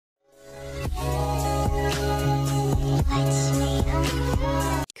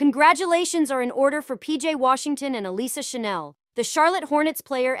Congratulations are in order for PJ Washington and Alisah Chanel. The Charlotte Hornets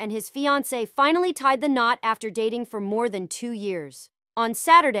player and his fiancée finally tied the knot after dating for more than 2 years. On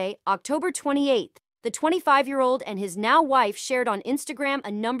Saturday, October 28th, the 25-year-old and his now wife shared on Instagram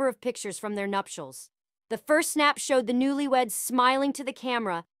a number of pictures from their nuptials. The first snap showed the newlyweds smiling to the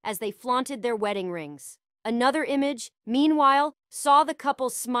camera as they flaunted their wedding rings. Another image, meanwhile, saw the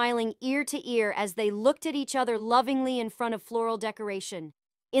couple smiling ear to ear as they looked at each other lovingly in front of floral decoration.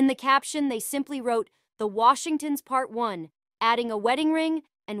 In the caption, they simply wrote, "The Washingtons Part 1, adding a wedding ring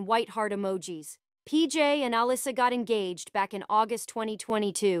and white heart emojis. PJ and Alisah got engaged back in August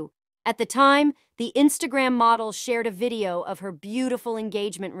 2022. At the time, the Instagram model shared a video of her beautiful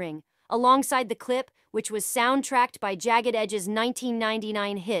engagement ring. Alongside the clip, which was soundtracked by Jagged Edge's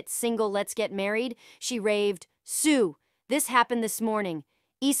 1999 hit single Let's Get Married, she raved, "Sue, this happened this morning.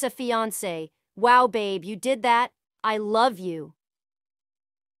 Issa fiancé. Wow, babe, you did that? I love you."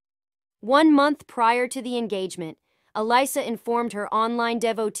 1 month prior to the engagement, Alisah informed her online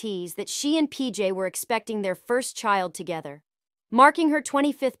devotees that she and PJ were expecting their first child together. Marking her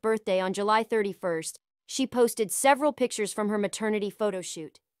 25th birthday on July 31st, she posted several pictures from her maternity photo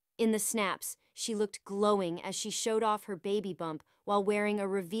shoot. In the snaps, she looked glowing as she showed off her baby bump while wearing a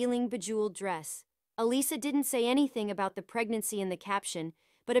revealing bejeweled dress. Alisah didn't say anything about the pregnancy in the caption,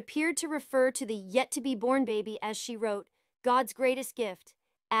 but appeared to refer to the yet-to-be-born baby as she wrote, "God's greatest gift,"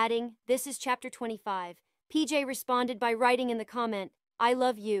 adding, "This is chapter 25. PJ responded by writing in the comment, "I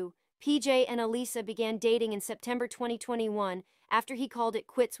love you." PJ and Alisah began dating in September 2021 after he called it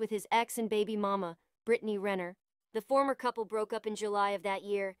quits with his ex and baby mama, Dreany. The former couple broke up in July of that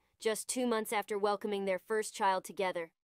year, just 2 months after welcoming their first child together.